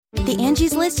The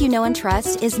Angie's List you know and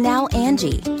trust is now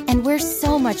Angie, and we're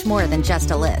so much more than just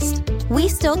a list. We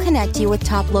still connect you with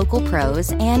top local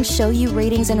pros and show you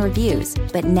ratings and reviews,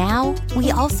 but now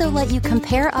we also let you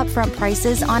compare upfront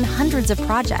prices on hundreds of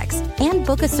projects and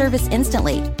book a service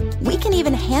instantly. We can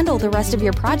even handle the rest of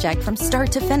your project from start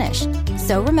to finish.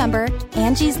 So remember,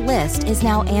 Angie's List is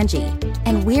now Angie,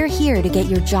 and we're here to get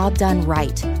your job done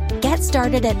right. Get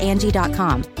started at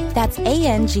Angie.com. That's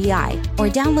ANGI, or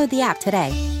download the app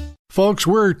today. Folks,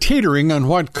 we're teetering on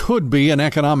what could be an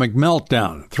economic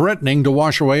meltdown, threatening to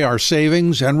wash away our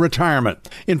savings and retirement.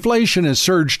 Inflation has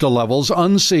surged to levels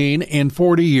unseen in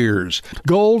 40 years.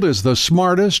 Gold is the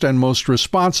smartest and most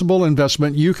responsible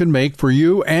investment you can make for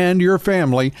you and your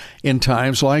family in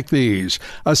times like these.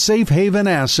 A safe haven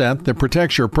asset that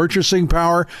protects your purchasing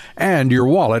power and your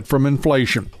wallet from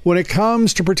inflation. When it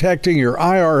comes to protecting your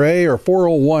IRA or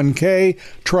 401k,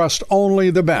 trust only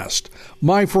the best.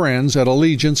 My friends at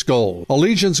Allegiance Gold.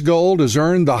 Allegiance Gold has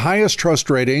earned the highest trust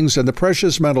ratings in the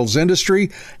precious metals industry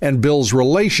and builds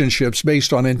relationships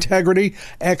based on integrity,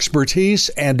 expertise,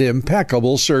 and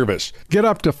impeccable service. Get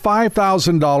up to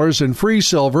 $5,000 in free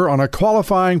silver on a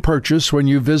qualifying purchase when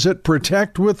you visit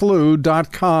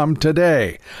protectwithlou.com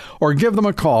today, or give them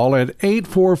a call at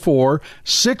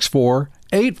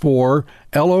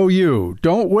 844-6484-LOU.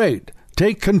 Don't wait.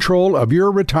 Take control of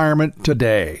your retirement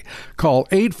today. Call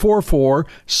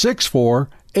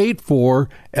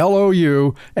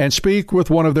 844-6484-LOU and speak with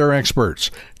one of their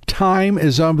experts. Time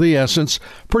is of the essence.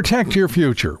 Protect your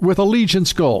future with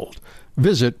Allegiance Gold.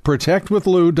 Visit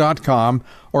protectwithlou.com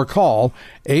or call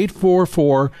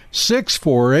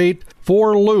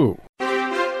 844-648-4LOU.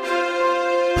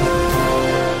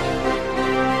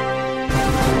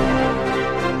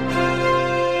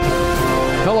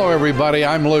 Hello, everybody.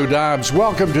 I'm Lou Dobbs.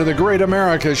 Welcome to the Great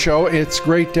America Show. It's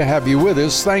great to have you with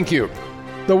us. Thank you.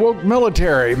 The woke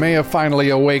military may have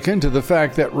finally awakened to the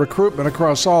fact that recruitment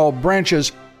across all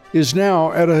branches is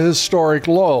now at a historic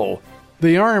low.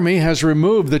 The Army has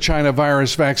removed the China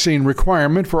virus vaccine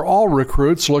requirement for all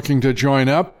recruits looking to join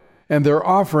up, and they're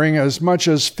offering as much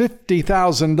as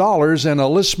 $50,000 in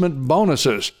enlistment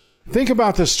bonuses. Think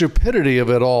about the stupidity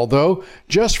of it all, though,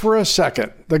 just for a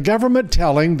second. The government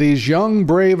telling these young,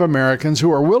 brave Americans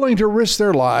who are willing to risk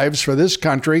their lives for this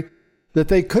country that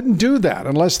they couldn't do that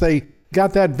unless they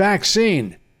got that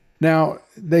vaccine. Now,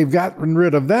 they've gotten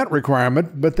rid of that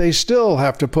requirement, but they still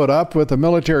have to put up with the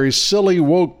military's silly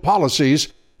woke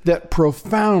policies that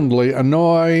profoundly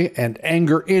annoy and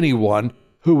anger anyone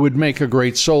who would make a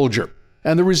great soldier.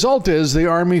 And the result is the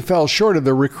Army fell short of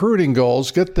the recruiting goals,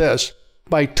 get this,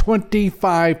 by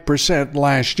 25%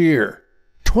 last year.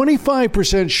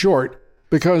 25% short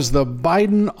because the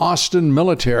Biden-Austin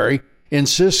military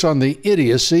insists on the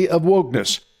idiocy of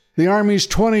wokeness. The Army's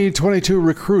 2022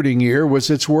 recruiting year was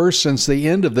its worst since the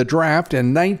end of the draft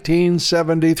in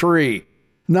 1973.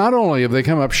 Not only have they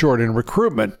come up short in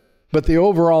recruitment, but the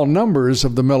overall numbers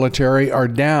of the military are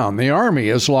down. The Army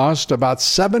has lost about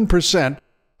 7%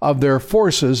 of their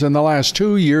forces in the last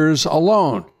 2 years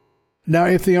alone. Now,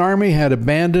 if the Army had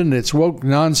abandoned its woke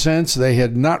nonsense, they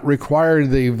had not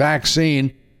required the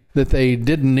vaccine that they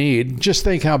didn't need, just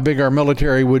think how big our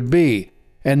military would be.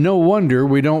 And no wonder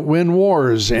we don't win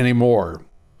wars anymore.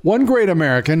 One great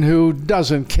American who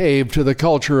doesn't cave to the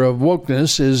culture of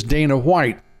wokeness is Dana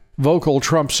White, vocal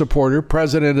Trump supporter,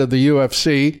 president of the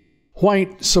UFC.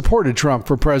 White supported Trump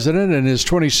for president in his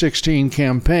 2016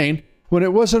 campaign when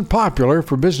it wasn't popular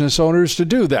for business owners to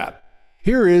do that.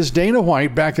 Here is Dana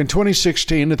White back in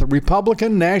 2016 at the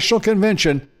Republican National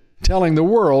Convention telling the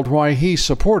world why he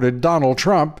supported Donald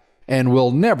Trump and will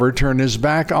never turn his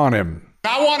back on him.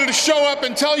 I wanted to show up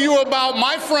and tell you about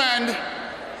my friend,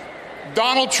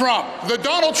 Donald Trump, the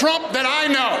Donald Trump that I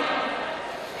know.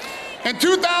 In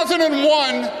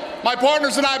 2001, my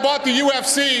partners and I bought the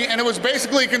UFC, and it was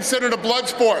basically considered a blood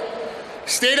sport.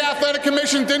 State Athletic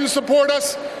Commission didn't support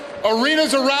us.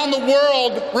 Arenas around the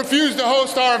world refused to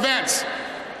host our events.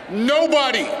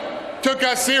 Nobody took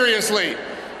us seriously.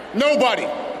 Nobody.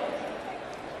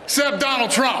 Except Donald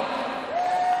Trump.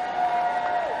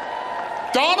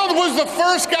 Donald was the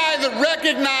first guy that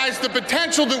recognized the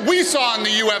potential that we saw in the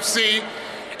UFC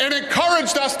and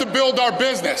encouraged us to build our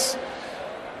business.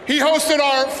 He hosted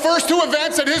our first 2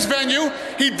 events at his venue.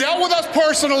 He dealt with us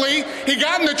personally. He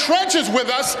got in the trenches with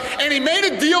us, and he made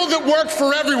a deal that worked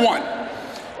for everyone.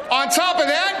 On top of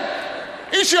that,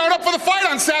 he showed up for the fight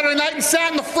on Saturday night and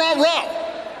sat in the front row.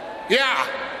 Yeah,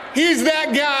 he's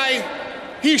that guy.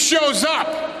 He shows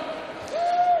up.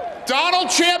 Donald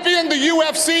championed the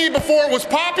UFC before it was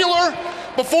popular,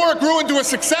 before it grew into a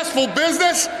successful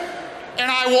business, and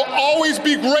I will always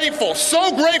be grateful,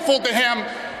 so grateful to him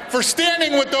for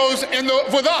standing with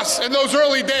with us in those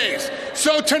early days.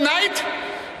 So tonight,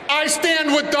 I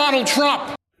stand with Donald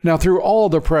Trump. Now, through all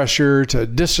the pressure to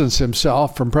distance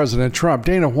himself from President Trump,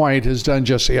 Dana White has done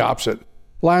just the opposite.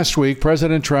 Last week,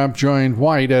 President Trump joined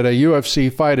White at a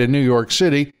UFC fight in New York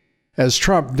City, as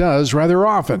Trump does rather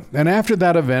often. And after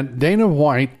that event, Dana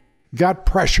White got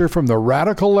pressure from the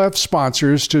radical left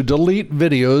sponsors to delete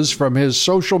videos from his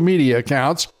social media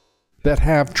accounts that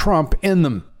have Trump in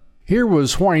them. Here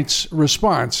was White's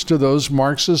response to those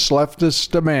Marxist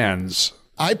leftist demands.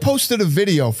 I posted a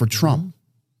video for Trump,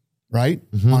 right,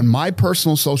 on my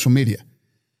personal social media.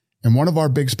 And one of our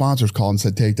big sponsors called and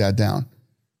said, take that down.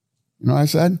 You know what I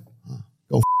said?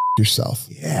 Go yourself.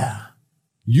 Yeah.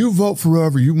 You vote for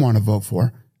whoever you want to vote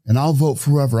for, and I'll vote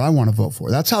for whoever I want to vote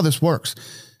for. That's how this works.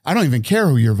 I don't even care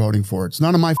who you're voting for. It's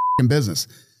none of my business.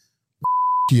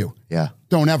 You. Yeah.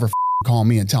 Don't ever call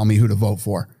me and tell me who to vote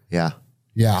for. Yeah.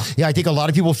 Yeah. Yeah, I think a lot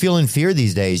of people feel in fear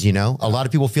these days, you know? A lot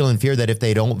of people feel in fear that if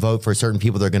they don't vote for certain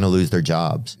people, they're going to lose their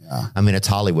jobs. Yeah. I mean, it's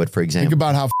Hollywood, for example. Think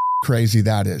about how crazy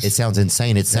that is. It sounds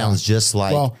insane. It sounds just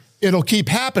like... Well, it'll keep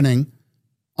happening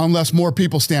unless more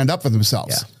people stand up for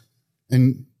themselves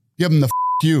and give them the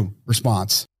you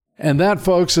response. And that,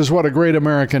 folks, is what a great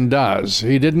American does.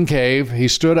 He didn't cave. He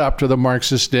stood up to the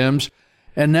Marxist Dems.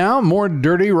 And now, more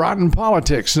dirty, rotten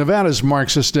politics. Nevada's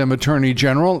Marxist Dem Attorney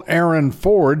General, Aaron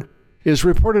Ford, is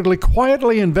reportedly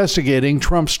quietly investigating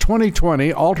Trump's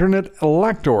 2020 alternate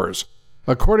electors.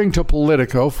 According to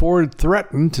Politico, Ford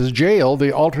threatened to jail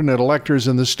the alternate electors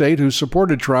in the state who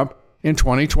supported Trump in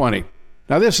 2020.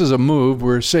 Now, this is a move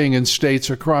we're seeing in states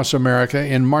across America,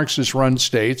 in Marxist-run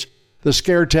states. The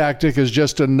scare tactic is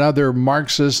just another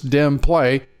Marxist Dem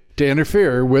play to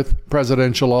interfere with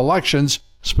presidential elections,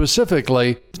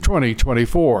 specifically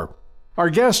 2024. Our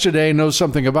guest today knows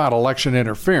something about election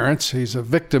interference. He's a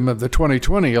victim of the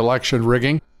 2020 election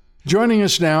rigging. Joining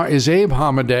us now is Abe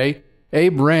Hamadeh.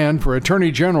 Abe ran for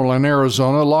Attorney General in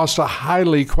Arizona, lost a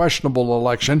highly questionable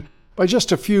election by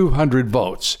just a few hundred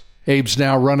votes. Abe's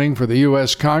now running for the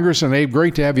U.S. Congress. And Abe,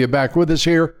 great to have you back with us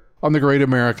here on the Great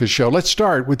America Show. Let's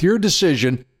start with your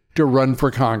decision to run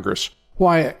for Congress.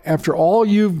 Why, after all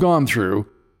you've gone through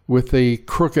with the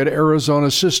crooked Arizona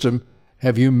system,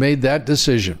 have you made that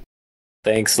decision?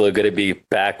 Thanks, Lou. Good to be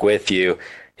back with you.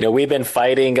 You know, we've been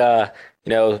fighting,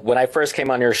 when I first came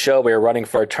on your show, we were running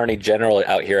for Attorney General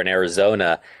out here in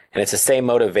Arizona, and it's the same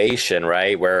motivation,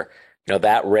 right? Where,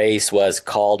 that race was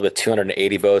called with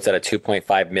 280 votes out of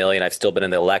 2.5 million. I've still been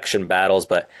in the election battles,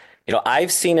 but,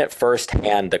 I've seen it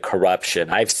firsthand, the corruption.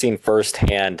 I've seen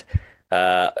firsthand,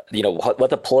 what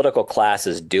the political class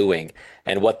is doing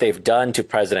and what they've done to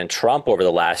President Trump over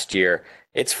the last year.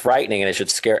 It's frightening, and it should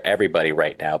scare everybody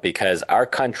right now because our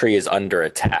country is under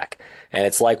attack. And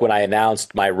it's like when I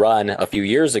announced my run a few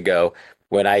years ago,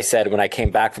 when I said when I came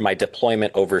back from my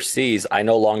deployment overseas, I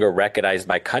no longer recognized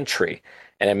my country.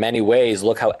 And in many ways,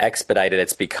 look how expedited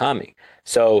it's becoming.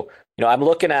 So, I'm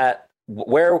looking at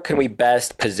where can we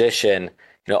best position,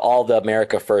 all the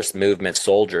America First movement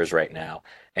soldiers right now.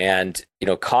 And,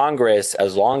 Congress,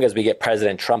 as long as we get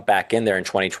President Trump back in there in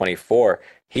 2024,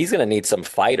 he's going to need some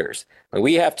fighters. I mean,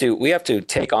 we have to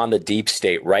take on the deep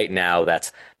state right now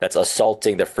that's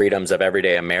assaulting the freedoms of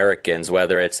everyday Americans,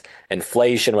 whether it's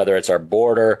inflation, whether it's our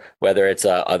border, whether it's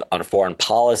on foreign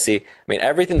policy. I mean,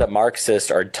 everything that Marxists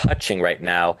are touching right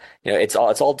now, it's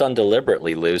all done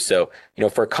deliberately, Lou. So,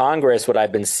 for Congress, what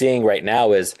I've been seeing right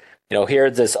now is,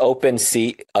 here's this open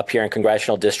seat up here in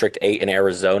Congressional District 8 in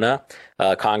Arizona.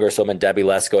 Congresswoman Debbie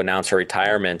Lesko announced her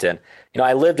retirement. And,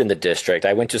 I lived in the district.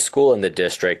 I went to school in the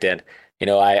district. And,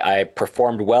 I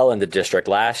performed well in the district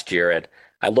last year. And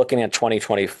I'm looking at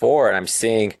 2024 and I'm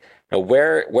seeing,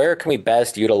 where can we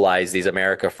best utilize these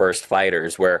America First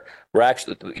fighters where we're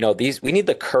actually, we need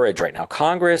the courage right now.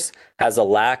 Congress has a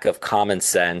lack of common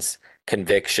sense,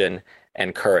 conviction,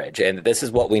 and courage. And this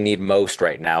is what we need most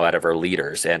right now out of our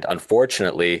leaders. And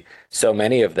unfortunately, so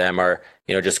many of them are,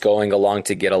 just going along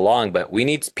to get along. But we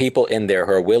need people in there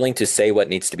who are willing to say what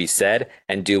needs to be said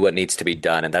and do what needs to be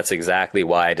done. And that's exactly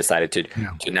why I decided to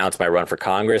announce my run for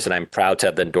Congress. And I'm proud to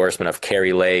have the endorsement of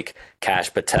Carrie Lake,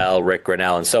 Kash Patel, Rick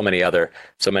Grinnell, and so many other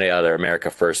America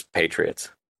First patriots.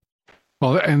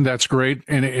 Well, and that's great,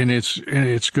 and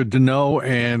it's good to know,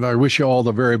 and I wish you all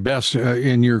the very best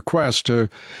in your quest to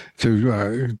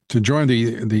join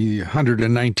the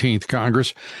 119th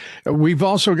Congress. We've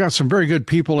also got some very good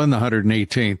people in the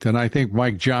 118th, and I think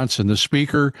Mike Johnson, the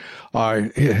Speaker,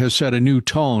 has set a new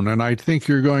tone, and I think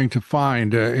you're going to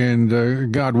find,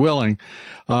 and God willing,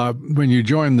 when you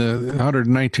join the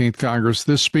 119th Congress,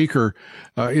 this Speaker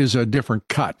is a different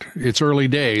cut. It's early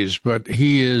days, but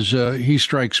he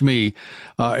strikes me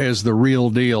as the real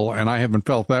deal. And I haven't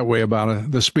felt that way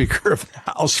about the Speaker of the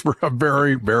House for a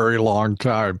very, very long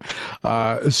time.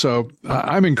 So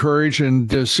I'm encouraged and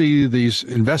to see these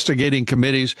investigating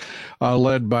committees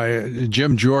led by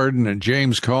Jim Jordan and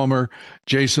James Comer,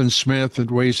 Jason Smith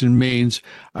at Ways and Means.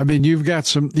 I mean, you've got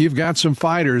some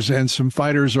fighters, and some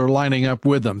fighters are lining up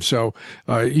with them. So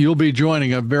you'll be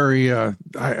joining a very,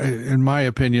 in my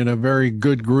opinion, a very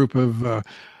good group of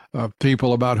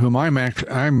people about whom I'm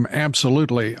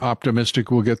absolutely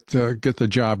optimistic will get the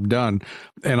job done.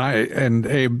 And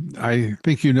Abe, I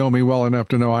think you know me well enough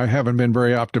to know I haven't been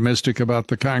very optimistic about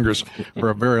the Congress for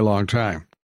a very long time.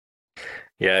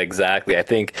 Yeah, exactly. I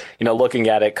think, looking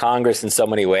at it, Congress in so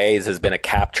many ways has been a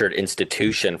captured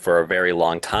institution for a very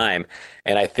long time.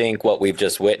 And I think what we've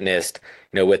just witnessed,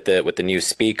 with the new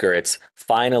speaker, it's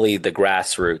finally the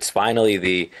grassroots, finally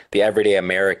the everyday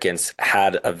Americans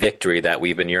had a victory that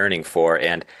we've been yearning for.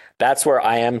 And that's where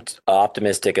I am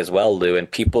optimistic as well, Lou.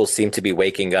 And people seem to be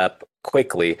waking up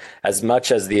quickly. As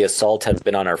much as the assault has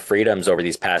been on our freedoms over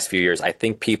these past few years, I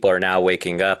think people are now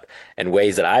waking up in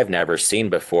ways that I've never seen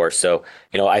before. So,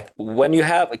 when you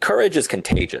have courage is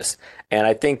contagious. And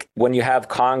I think when you have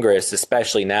Congress,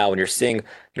 especially now, when you're seeing,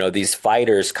 these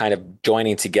fighters kind of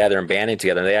joining together and banding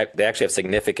together, they actually have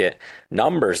significant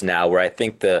numbers now where I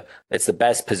think it's the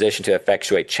best position to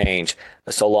effectuate change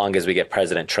so long as we get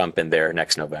President Trump in there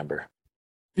next November.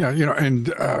 Yeah, and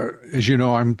as you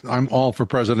know, I'm all for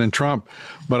President Trump,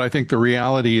 but I think the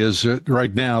reality is that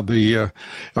right now you're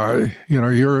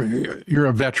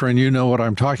a veteran. You know what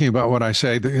I'm talking about when I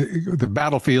say the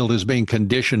battlefield is being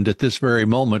conditioned at this very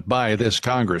moment by this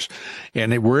Congress,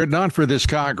 and were it not for this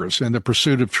Congress and the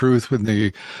pursuit of truth with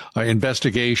the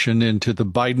investigation into the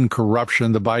Biden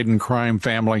corruption, the Biden crime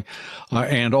family,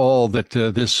 and all that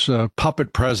this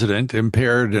puppet president,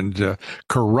 impaired and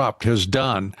corrupt, has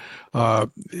done.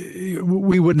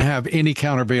 We wouldn't have any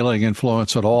countervailing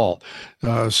influence at all.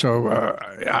 So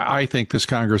I think this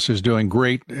Congress is doing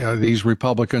great. These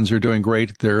Republicans are doing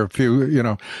great. There are a few,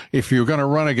 if you're going to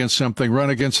run against something,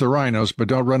 run against the rhinos, but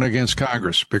don't run against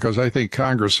Congress, because I think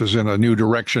Congress is in a new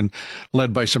direction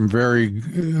led by some very,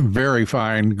 very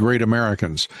fine, great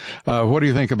Americans. What do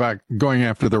you think about going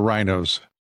after the rhinos?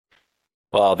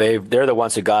 Well, they're the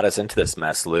ones who got us into this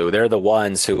mess, Lou. They're the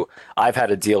ones who I've had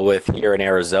to deal with here in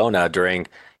Arizona during,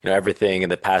 everything in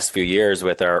the past few years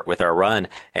with our run.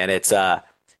 And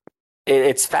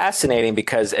it's fascinating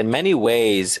because in many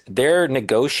ways they're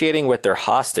negotiating with their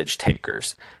hostage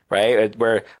takers, right?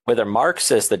 Where they're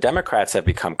Marxists, the Democrats have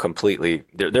become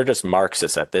they're just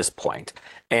Marxists at this point.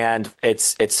 And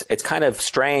it's kind of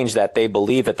strange that they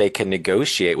believe that they can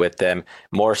negotiate with them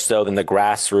more so than the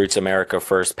grassroots America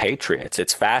First patriots.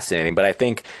 It's fascinating. But I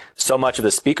think so much of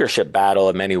the speakership battle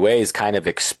in many ways kind of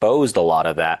exposed a lot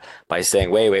of that by saying,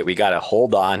 wait, we got to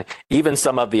hold on. Even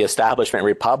some of the establishment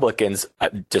Republicans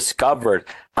discovered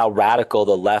how radical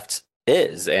the left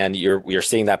is. And you're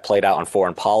seeing that played out on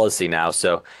foreign policy now.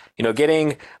 So,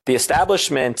 getting the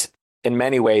establishment in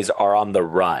many ways are on the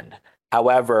run.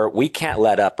 However, we can't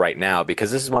let up right now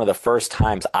because this is one of the first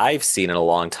times I've seen in a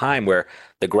long time where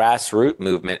the grassroots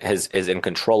movement is in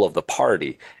control of the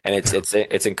party. And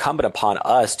it's incumbent upon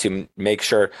us to make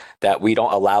sure that we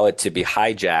don't allow it to be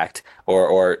hijacked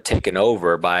or taken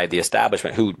over by the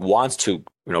establishment who wants to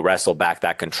wrestle back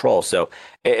that control. So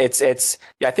I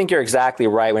think you're exactly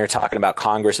right when you're talking about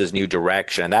Congress's new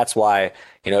direction. And that's why,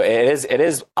 it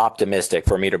is optimistic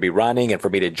for me to be running and for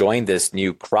me to join this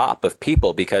new crop of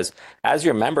people, because as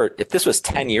you remember, if this was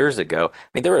 10 years ago, I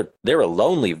mean, there were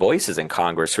lonely voices in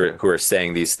Congress who are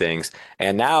saying these things.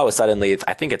 And now suddenly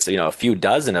I think it's, a few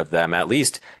dozen of them, at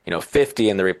least, 50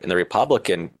 in the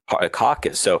Republican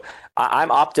caucus. So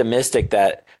I'm optimistic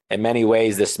that in many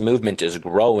ways, this movement is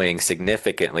growing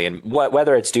significantly, and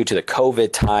whether it's due to the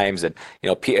COVID times, and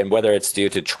and whether it's due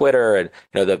to Twitter and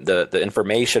the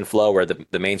information flow, where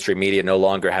the mainstream media no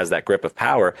longer has that grip of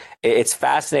power, it's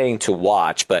fascinating to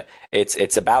watch. But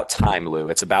it's about time, Lou.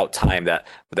 It's about time that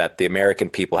the American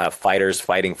people have fighters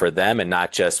fighting for them, and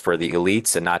not just for the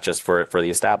elites, and not just for the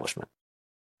establishment.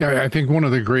 Yeah, I think one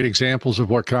of the great examples of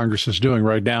what Congress is doing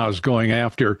right now is going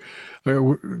after,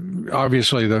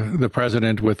 obviously, the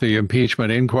president with the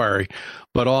impeachment inquiry,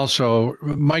 but also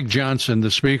Mike Johnson,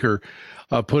 the speaker,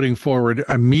 putting forward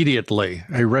immediately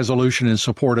a resolution in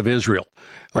support of Israel.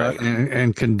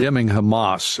 And condemning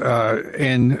Hamas.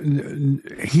 And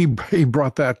he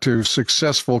brought that to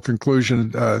successful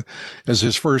conclusion as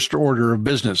his first order of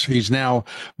business. He's now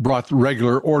brought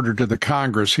regular order to the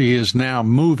Congress. He is now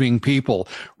moving people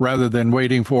rather than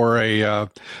waiting for a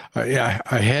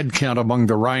head count among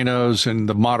the rhinos and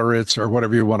the moderates, or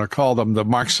whatever you want to call them, the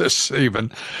Marxists even,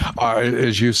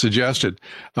 as you suggested.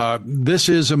 This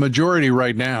is a majority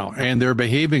right now, and they're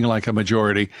behaving like a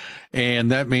majority.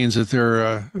 And that means that there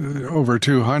are over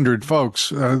 200 folks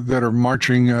that are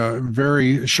marching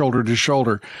very shoulder to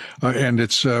shoulder. And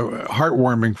it's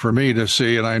heartwarming for me to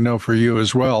see, and I know for you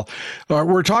as well.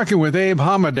 We're talking with Abe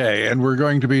Hamadeh, and we're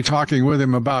going to be talking with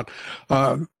him about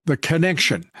the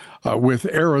connection with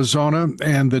Arizona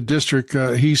and the district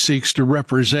he seeks to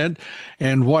represent,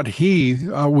 and what he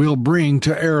will bring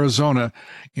to Arizona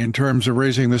in terms of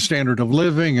raising the standard of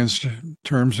living, in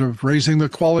terms of raising the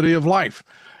quality of life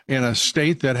in a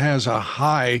state that has a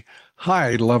high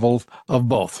level of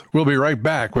both. We'll be right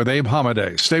back with Abe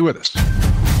Hamadeh. Stay with us.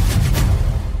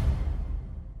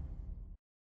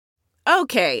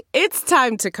 Okay, it's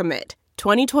time to commit.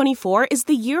 2024 is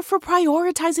the year for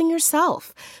prioritizing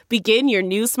yourself. Begin your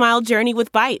new smile journey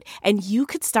with Byte, and you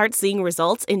could start seeing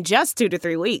results in just 2 to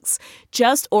 3 weeks.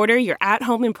 Just order your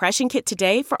at-home impression kit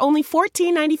today for only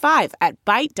 $14.95 at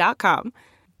Byte.com.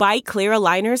 Byte clear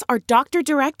aligners are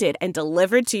doctor-directed and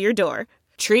delivered to your door.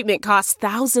 Treatment costs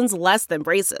thousands less than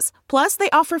braces. Plus,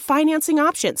 they offer financing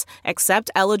options,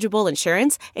 accept eligible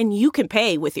insurance, and you can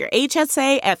pay with your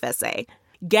HSA FSA.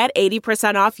 Get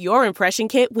 80% off your impression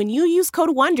kit when you use code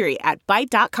WONDERY at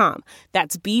Byte.com.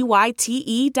 That's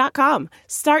BYTE.com.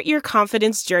 Start your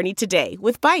confidence journey today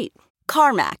with Byte.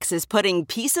 CarMax is putting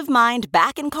peace of mind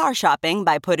back in car shopping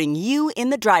by putting you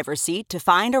in the driver's seat to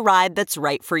find a ride that's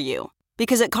right for you.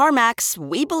 Because at CarMax,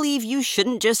 we believe you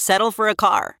shouldn't just settle for a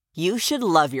car. You should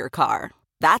love your car.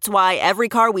 That's why every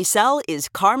car we sell is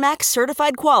CarMax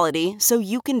certified quality, so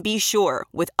you can be sure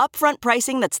with upfront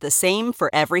pricing that's the same for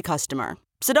every customer.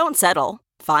 So don't settle.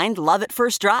 Find love at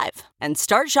first drive and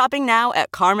start shopping now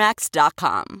at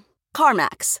CarMax.com.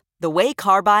 CarMax, the way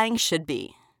car buying should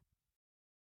be.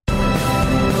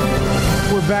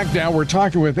 We're back now. We're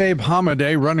talking with Abe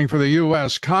Hamadeh, running for the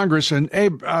U.S. Congress. And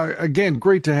Abe, again,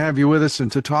 great to have you with us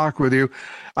and to talk with you.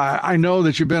 I know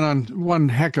that you've been on one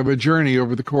heck of a journey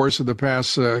over the course of the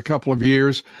past couple of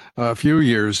years, a few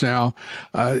years now.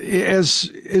 As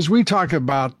we talk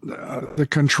about the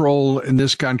control in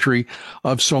this country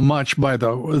of so much by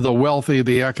the wealthy,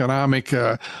 the economic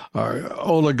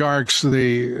oligarchs,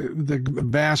 the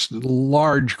vast,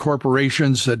 large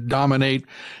corporations that dominate,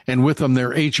 and with them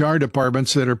their HR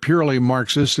departments that are purely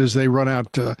Marxist as they run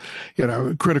out,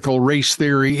 critical race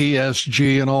theory,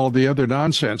 ESG, and all of the other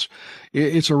nonsense.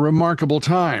 It's a remarkable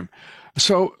time.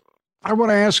 So I want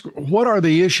to ask, what are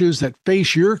the issues that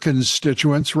face your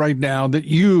constituents right now that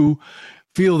you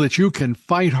feel that you can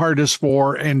fight hardest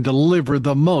for and deliver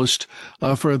the most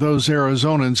for those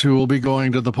Arizonans who will be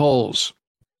going to the polls?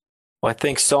 Well, I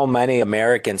think so many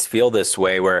Americans feel this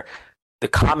way, where the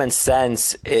common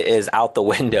sense is out the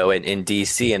window in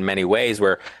D.C. in many ways,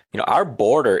 where, our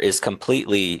border is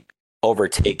completely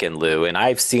overtaken, Lou, and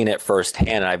I've seen it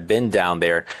firsthand. I've been down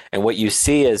there, and what you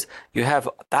see is you have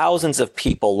thousands of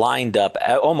people lined up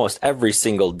almost every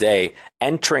single day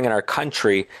entering in our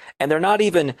country, and they're not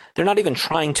even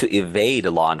trying to evade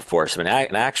law enforcement.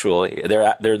 And actually,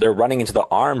 they're running into the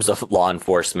arms of law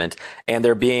enforcement, and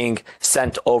they're being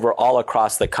sent over all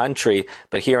across the country.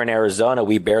 But here in Arizona,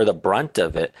 we bear the brunt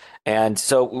of it. And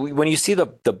so when you see the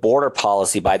border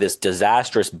policy by this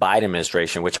disastrous Biden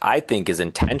administration, which I think is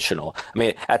intentional, I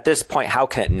mean, at this point, how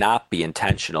can it not be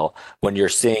intentional when you're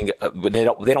seeing they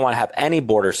don't want to have any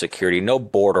border security, no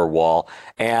border wall,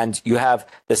 and you have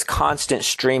this constant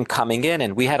stream coming in,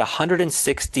 and we had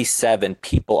 167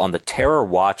 people on the terror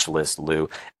watch list, Lou,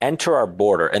 enter our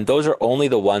border, and those are only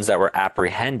the ones that were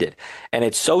apprehended. And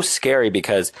it's so scary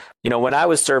because, when I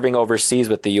was serving overseas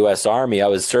with the U.S. Army, I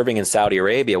was serving in Saudi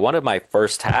Arabia. One of my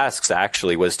first tasks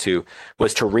actually was to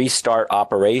restart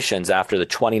operations after the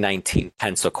 2019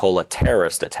 Pensacola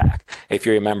terrorist attack. If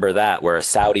you remember that, where a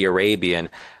Saudi Arabian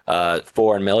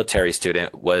foreign military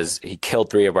student he killed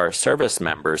 3 of our service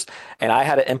members. And I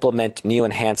had to implement new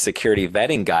enhanced security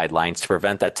vetting guidelines to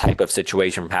prevent that type of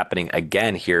situation from happening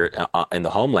again here in the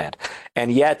homeland.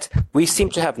 And yet we seem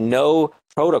to have no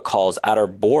protocols at our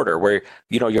border where,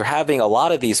 you're having a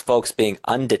lot of these folks being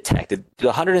undetected. The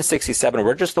 167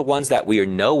 were just the ones that we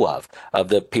know of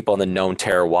the people on the known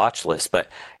terror watch list.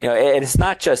 But, and it's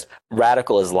not just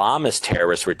radical Islamist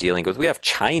terrorists we're dealing with. We have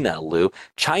China, Lou.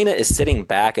 China is sitting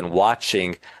back and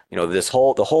watching,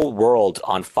 the whole world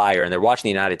on fire, and they're watching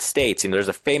the United States. And there's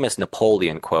a famous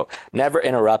Napoleon quote: "Never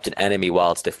interrupt an enemy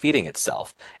while it's defeating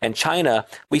itself." And China,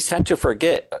 we tend to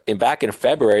forget. Back in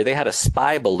February, they had a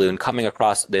spy balloon coming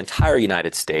across the entire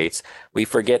United States. We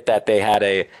forget that they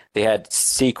had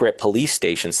secret police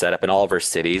stations set up in all of our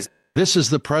cities. This is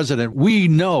the president. We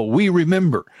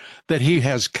remember that he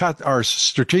has cut our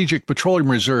strategic petroleum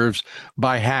reserves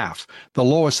by half, the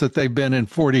lowest that they've been in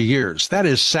 40 years. That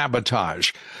is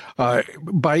sabotage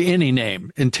by any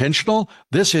name. Intentional?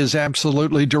 This is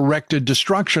absolutely directed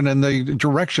destruction, and the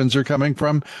directions are coming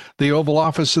from the Oval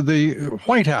Office of the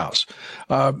White House.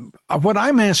 What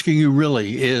I'm asking you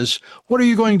really is, what are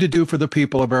you going to do for the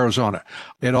people of Arizona?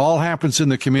 It all happens in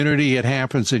the community. It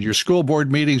happens in your school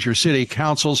board meetings, your city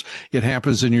councils. It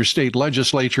happens in your state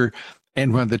legislature.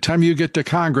 And by the time you get to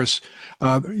Congress,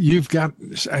 you've got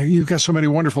so many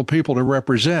wonderful people to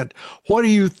represent. What do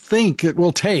you think it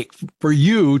will take for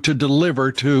you to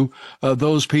deliver to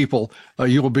those people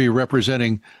you will be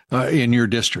representing in your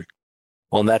district?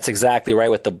 Well, and that's exactly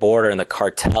right with the border and the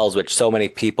cartels, which so many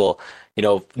people,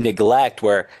 neglect,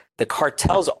 where the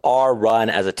cartels are run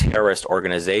as a terrorist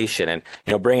organization,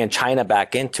 and, bringing China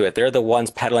back into it. They're the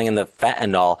ones peddling in the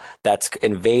fentanyl that's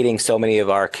invading so many of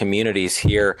our communities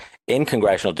here in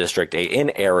Congressional District 8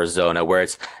 in Arizona, where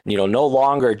it's, no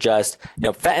longer just,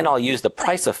 fentanyl use. The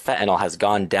price of fentanyl has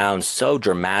gone down so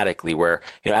dramatically where,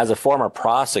 as a former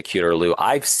prosecutor, Lou,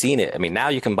 I've seen it. I mean, now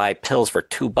you can buy pills for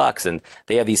 $2 and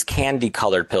they have these candy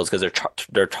colored pills because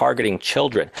they're targeting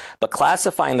children. But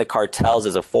classifying the cartels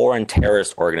as a foreign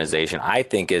terrorist organization, I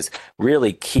think, is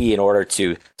really key in order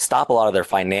to stop a lot of their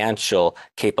financial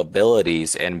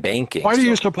capabilities and banking. Why do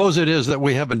you suppose it is that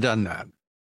we haven't done that?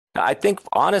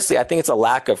 Honestly, I think it's a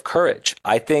lack of courage.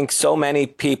 I think so many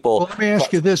people. Well, let me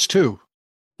ask you this too.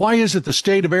 Why is it the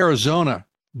state of Arizona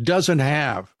doesn't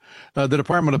have the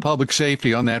Department of Public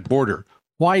Safety on that border?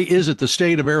 Why is it the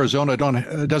state of Arizona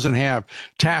doesn't have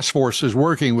task forces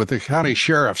working with the county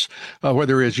sheriffs,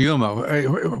 whether it's Yuma,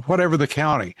 whatever the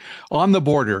county, on the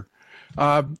border,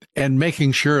 and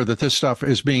making sure that this stuff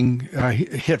is being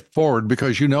hit forward?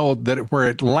 Because that where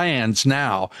it lands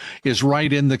now is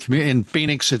right in in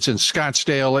Phoenix, it's in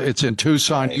Scottsdale, it's in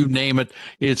Tucson, you name it,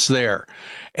 it's there.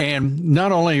 And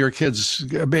not only are kids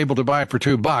able to buy it for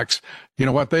 $2, you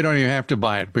know what? They don't even have to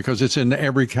buy it because it's in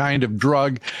every kind of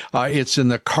drug. It's in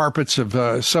the carpets of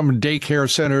some daycare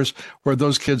centers where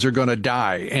those kids are going to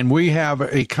die. And we have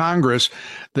a Congress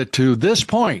that to this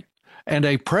point, and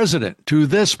a president to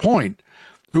this point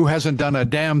who hasn't done a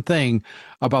damn thing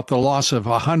about the loss of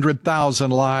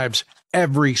 100,000 lives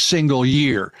every single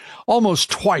year, almost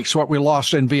twice what we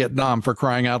lost in Vietnam, for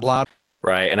crying out loud.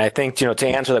 Right. And I think, to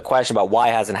answer the question about why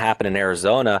it hasn't happened in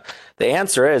Arizona, the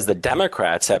answer is the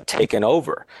Democrats have taken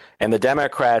over. And the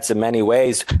Democrats, in many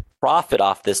ways, profit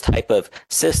off this type of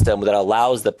system that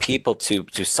allows the people to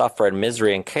suffer in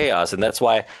misery and chaos. And that's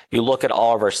why you look at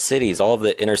all of our cities, all of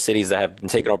the inner cities that have been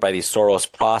taken over by these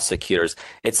Soros prosecutors.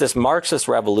 It's this Marxist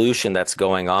revolution that's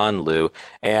going on, Lou.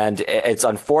 And it's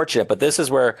unfortunate, but this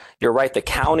is where you're right. The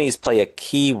counties play a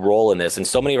key role in this. And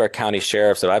so many of our county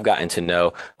sheriffs that I've gotten to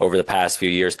know over the past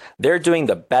few years, they're doing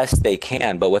the best they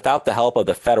can. But without the help of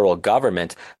the federal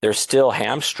government, they're still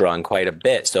hamstrung quite a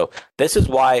bit. So this is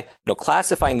why,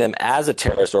 classifying them as a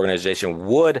terrorist organization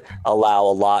would allow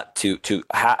a lot to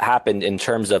happen in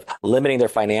terms of limiting their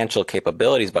financial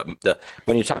capabilities. But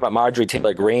when you talk about Marjorie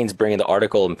Taylor Greene's bringing the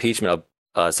article impeachment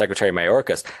of Secretary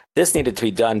Mayorkas, this needed to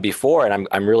be done before, and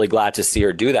I'm really glad to see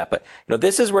her do that. But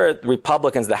this is where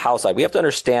Republicans, the House side, we have to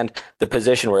understand the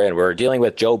position we're in. We're dealing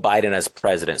with Joe Biden as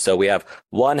president, so we have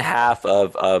one half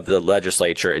of the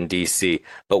legislature in D.C.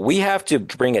 But we have to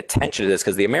bring attention to this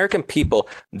because the American people,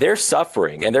 they're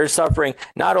suffering, and they're suffering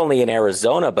not only in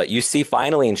Arizona, but you see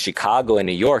finally in Chicago and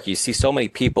New York, you see so many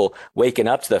people waking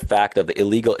up to the fact of the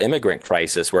illegal immigrant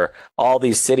crisis, where all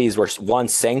these cities were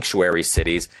once sanctuary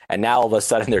cities, and now all of a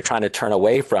sudden they're trying to turn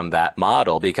away from that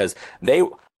model because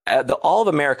all of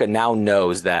America now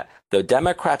knows that the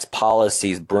Democrats'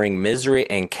 policies bring misery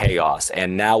and chaos.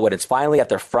 And now when it's finally at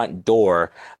their front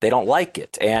door, they don't like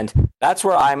it. And that's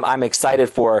where I'm excited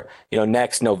for,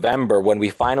 next November when we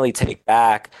finally take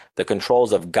back the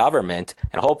controls of government.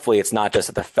 And hopefully it's not just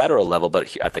at the federal level,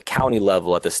 but at the county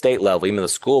level, at the state level, even the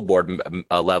school board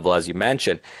level, as you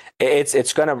mentioned.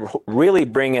 It's going to really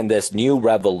bring in this new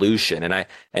revolution.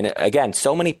 And again,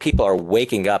 so many people are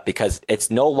waking up because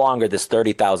it's no longer this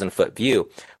 30,000 foot view.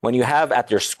 when you have at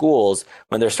their schools,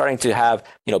 when they're starting to have,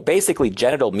 basically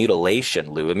genital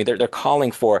mutilation, Lou. I mean, they're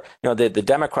calling for, the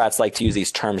Democrats like to use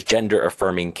these terms, gender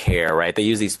affirming care, right? They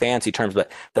use these fancy terms,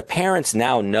 but the parents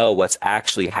now know what's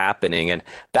actually happening. And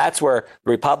that's where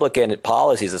Republican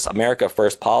policies, this America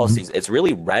First policies, it's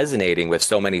really resonating with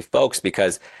so many folks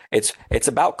because it's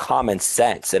about common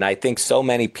sense. And I think so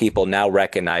many people now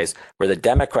recognize where the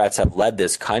Democrats have led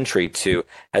this country to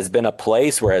has been a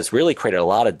place where it's really created a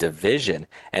lot of division,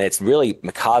 and it's really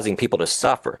causing people to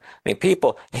suffer. I mean,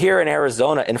 people here in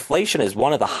Arizona, inflation is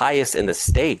one of the highest in the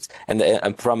states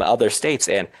and from other states.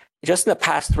 And just in the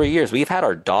past 3 years, we've had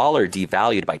our dollar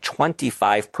devalued by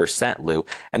 25%, Lou.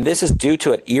 And this is due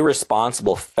to an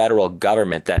irresponsible federal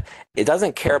government that it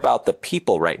doesn't care about the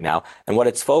people right now. And what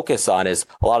it's focused on is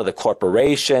a lot of the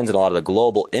corporations and a lot of the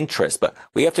global interests. But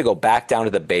we have to go back down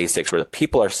to the basics where the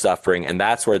people are suffering. And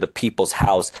that's where the people's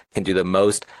house can do the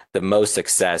most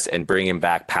success in bringing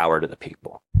back power to the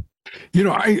people.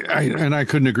 I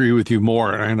couldn't agree with you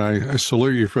more, and I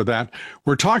salute you for that.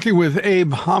 We're talking with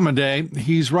Abe Hamadeh.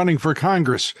 He's running for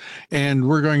Congress, and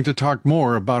we're going to talk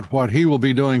more about what he will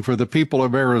be doing for the people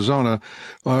of Arizona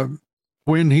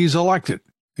when he's elected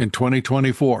in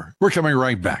 2024. We're coming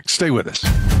right back. Stay with us.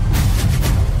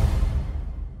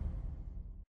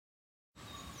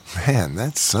 Man,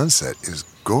 that sunset is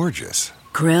gorgeous.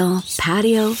 Grill,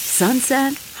 patio,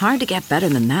 sunset. Hard to get better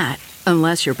than that.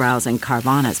 Unless you're browsing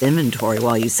Carvana's inventory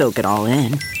while you soak it all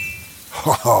in.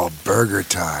 Oh, burger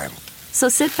time. So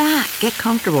sit back, get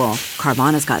comfortable.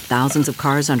 Carvana's got thousands of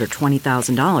cars under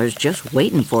 $20,000 just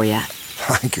waiting for you.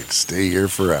 I could stay here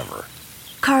forever.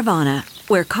 Carvana,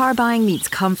 where car buying meets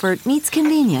comfort meets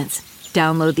convenience.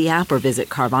 Download the app or visit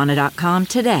Carvana.com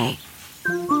today.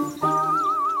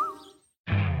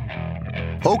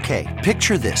 Okay,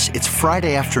 picture this. It's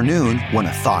Friday afternoon when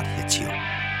a thought hits you.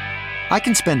 I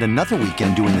can spend another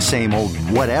weekend doing the same old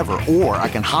whatever, or I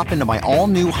can hop into my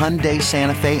all-new Hyundai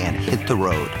Santa Fe and hit the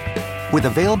road. With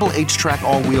available H-Track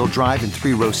all-wheel drive and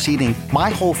 3-row seating, my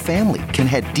whole family can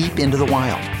head deep into the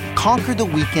wild. Conquer the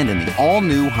weekend in the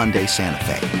all-new Hyundai Santa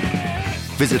Fe.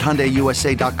 Visit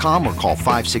HyundaiUSA.com or call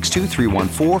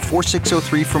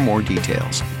 562-314-4603 for more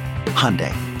details.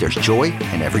 Hyundai, there's joy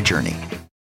in every journey.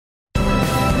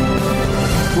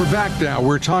 We're back now.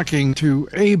 We're talking to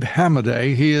Abe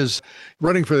Hamadeh. He is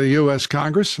running for the U.S.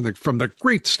 Congress from the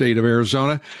great state of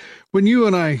Arizona. When you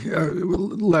and I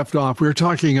left off, we were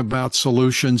talking about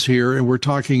solutions here, and we're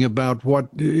talking about what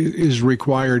is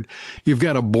required. You've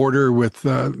got a border with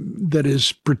that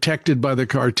is protected by the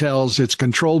cartels. It's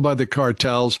controlled by the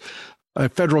cartels.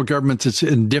 Federal government is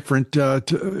indifferent.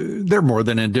 They're more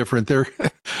than indifferent.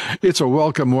 It's a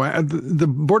welcome. The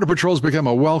Border Patrol's become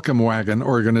a welcome wagon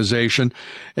organization,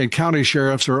 and county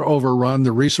sheriffs are overrun.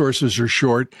 The resources are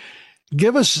short.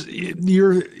 Give us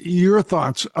your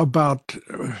thoughts about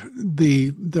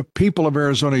the people of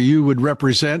Arizona you would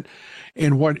represent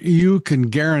and what you can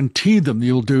guarantee them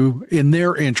you'll do in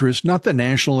their interest, not the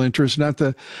national interest, not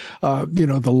the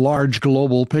the large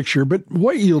global picture, but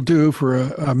what you'll do for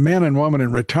a man and woman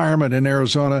in retirement in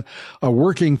Arizona, a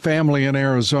working family in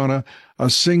Arizona, a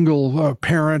single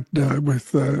parent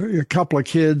with a couple of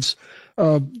kids.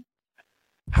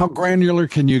 How granular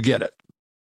can you get it?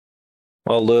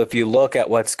 Well, Lou, if you look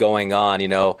at what's going on,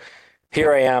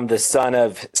 here I am, the son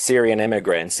of Syrian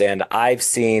immigrants, and I've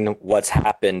seen what's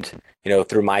happened,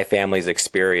 through my family's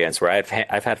experience, where I've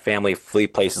had family flee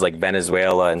places like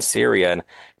Venezuela and Syria,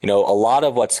 and a lot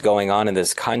of what's going on in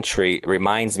this country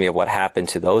reminds me of what happened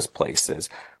to those places,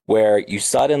 where you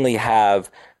suddenly have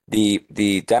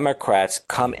the Democrats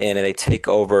come in and they take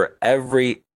over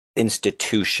every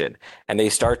institution and they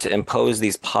start to impose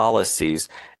these policies,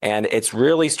 and it's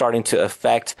really starting to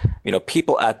affect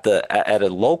people at a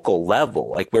local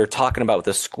level, like we're talking about with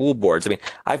the school boards. I mean,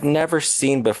 I've never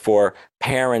seen before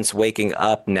parents waking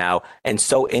up now and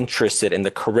so interested in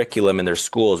the curriculum in their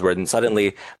schools, where then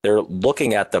suddenly they're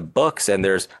looking at the books and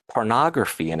there's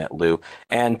pornography in it, Lou.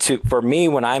 And for me,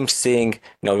 when I'm seeing,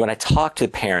 when I talk to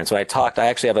parents, I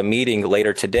actually have a meeting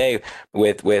later today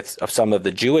with some of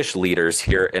the Jewish leaders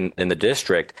here in the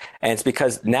district, and it's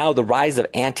because now the rise of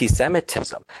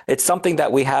anti-Semitism, it's something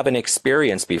that we haven't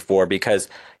experienced before, because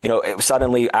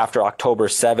suddenly after October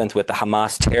 7th with the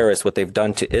Hamas terrorists, what they've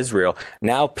done to Israel,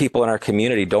 now people in our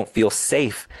community don't feel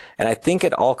safe. And I think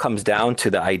it all comes down to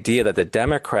the idea that the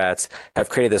Democrats have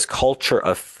created this culture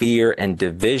of fear and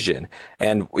division.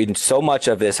 And so much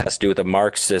of this has to do with the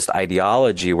Marxist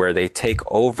ideology, where they take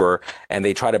over and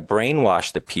they try to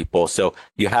brainwash the people. So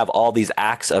you have all these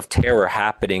acts of terror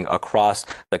happening across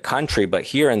the country. But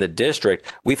here in the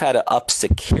district, we've had to up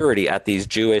security security at these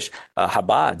Jewish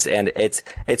Hamadehs. And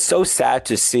it's so sad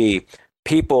to see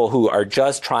people who are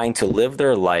just trying to live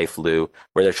their life, Lou,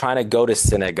 where they're trying to go to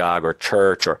synagogue or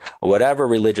church or whatever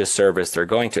religious service they're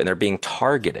going to, and they're being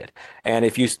targeted. And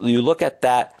if you look at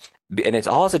that, and it's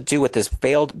all to do with this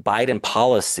failed Biden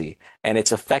policy, and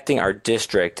it's affecting our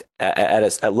district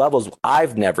at levels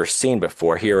I've never seen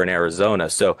before here in Arizona.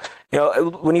 So,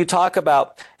 when you talk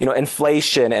about,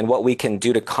 inflation and what we can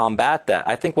do to combat that,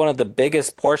 I think one of the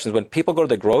biggest portions, when people go to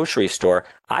the grocery store,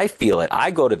 I feel it.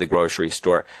 I go to the grocery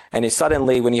store, and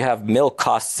suddenly when you have milk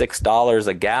cost $6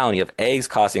 a gallon, you have eggs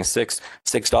costing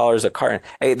 $6 a carton.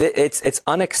 Hey, it's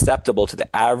unacceptable to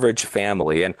the average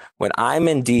family. And when I'm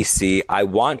in D.C., I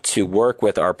want to work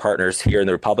with our partners here in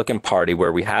the Republican Party,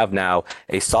 where we have now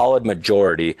a solid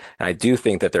majority. And I do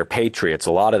think that they're patriots.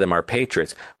 A lot of them are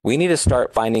patriots. We need to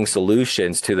start finding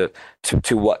solutions to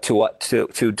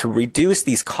reduce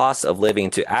these costs of living,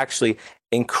 to actually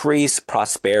increase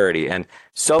prosperity. And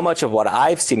so much of what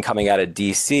I've seen coming out of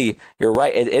DC, you're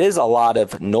right, it is a lot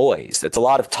of noise. It's a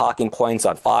lot of talking points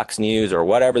on Fox News or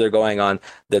whatever they're going on,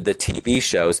 the TV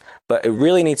shows, but it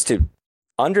really needs to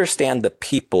understand the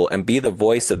people and be the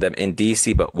voice of them in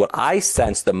DC. But what I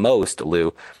sense the most,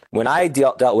 Lou, when I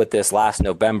dealt with this last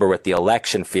November with the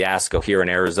election fiasco here in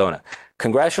Arizona,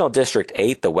 Congressional District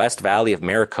 8, the West Valley of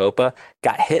Maricopa,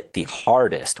 got hit the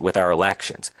hardest with our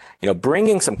elections.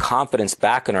 Bringing some confidence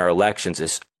back in our elections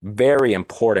is very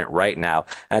important right now.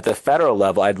 And at the federal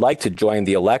level, I'd like to join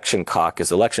the election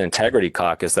integrity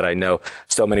caucus that I know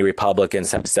so many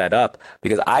Republicans have set up,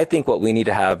 because I think what we need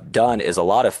to have done is a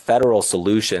lot of federal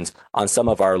solutions on some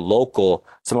of our local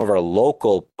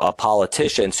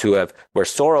politicians where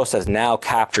Soros has now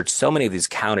captured so many of these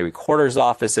county recorders'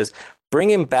 offices.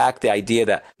 Bringing back the idea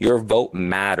that your vote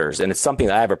matters. And it's something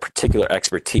that I have a particular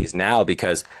expertise now,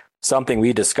 because something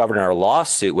we discovered in our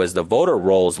lawsuit was the voter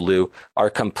rolls, Lou, are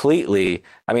completely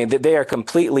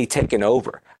taken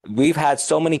over. We've had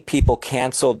so many people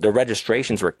canceled. Their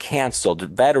registrations were canceled.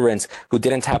 Veterans who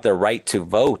didn't have the right to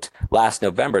vote last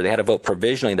November, they had to vote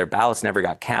provisionally. Their ballots never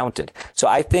got counted. So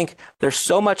I think there's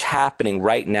so much happening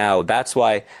right now. That's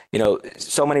why,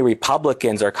 so many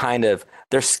Republicans are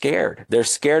they're scared. They're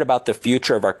scared about the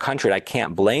future of our country. And I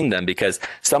can't blame them, because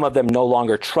some of them no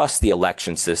longer trust the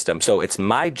election system. So it's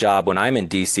my job when I'm in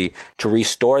DC to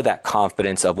restore that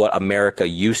confidence of what America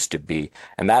used to be.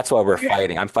 And that's why we're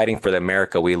fighting. I'm fighting for the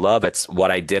America we love. It's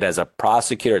what I did as a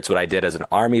prosecutor. It's what I did as an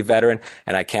Army veteran.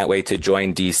 And I can't wait to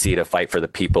join DC to fight for the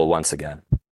people once again.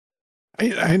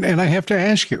 And I have to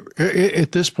ask you,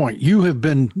 at this point, you have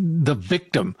been the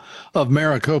victim of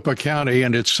Maricopa County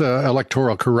and its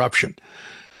electoral corruption.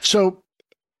 So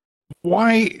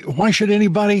why should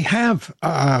anybody have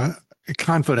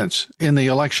confidence in the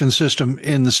election system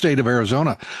in the state of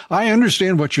Arizona? I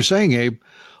understand what you're saying, Abe,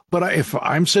 but if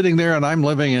I'm sitting there and I'm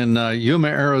living in Yuma,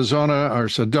 Arizona, or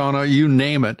Sedona, you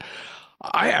name it,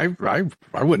 I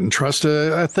wouldn't trust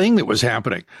a thing that was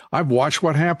happening. I've watched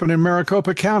what happened in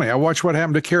Maricopa County. I watched what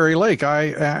happened to Kerry Lake.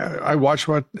 I watched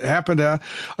what happened to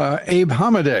Abe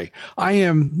Hamadeh. I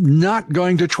am not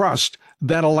going to trust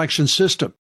that election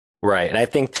system. Right. And I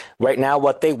think right now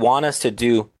what they want us to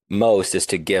do most is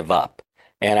to give up.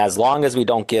 And as long as we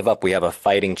don't give up, we have a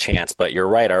fighting chance. But you're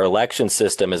right, our election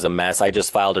system is a mess. I just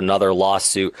filed another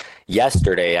lawsuit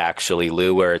yesterday, actually,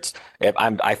 Lou, where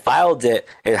I filed it.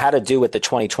 It had to do with the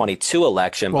 2022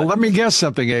 election. Well, let me guess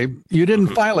something, Abe. You didn't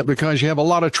file it because you have a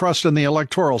lot of trust in the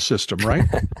electoral system, right?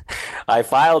 I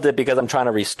filed it because I'm trying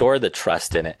to restore the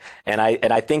trust in it. And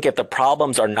I think if the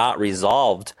problems are not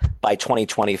resolved by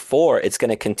 2024, it's going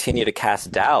to continue to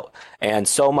cast doubt. And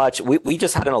so much, we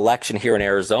just had an election here in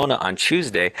Arizona on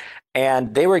Tuesday,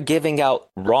 and they were giving out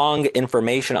wrong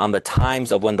information on the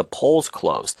times of when the polls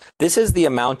closed. This is the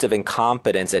amount of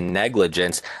incompetence and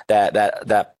negligence that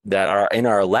are in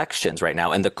our elections right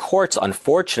now. And the courts,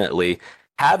 unfortunately,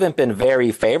 haven't been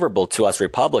very favorable to us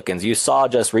Republicans. You saw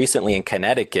just recently in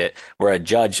Connecticut where a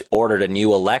judge ordered a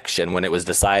new election when it was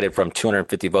decided from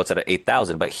 250 votes out of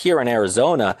 8,000. But here in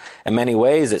Arizona, in many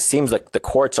ways, it seems like the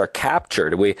courts are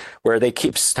captured. Where they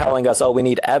keep telling us, oh, we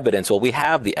need evidence. Well, we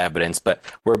have the evidence, but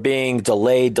we're being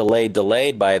delayed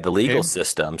by the legal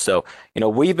system. So,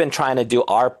 we've been trying to do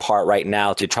our part right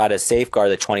now to try to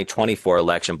safeguard the 2024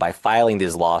 election by filing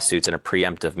these lawsuits in a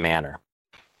preemptive manner.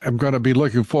 I'm going to be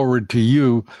looking forward to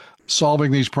you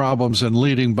solving these problems and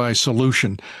leading by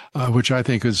solution, which I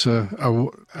think is a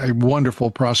wonderful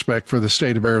prospect for the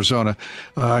state of Arizona.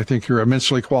 I think you're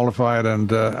immensely qualified,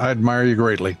 and I admire you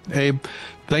greatly. Abe,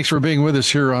 thanks for being with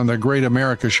us here on the Great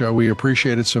America Show. We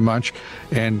appreciate it so much,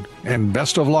 and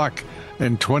best of luck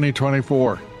in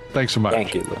 2024. Thanks so much.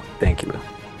 Thank you, Lou. Thank you, Lou.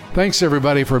 Thanks,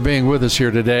 everybody, for being with us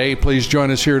here today. Please join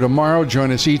us here tomorrow.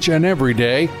 Join us each and every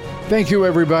day. Thank you,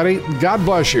 everybody. God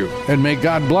bless you, and may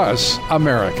God bless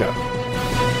America.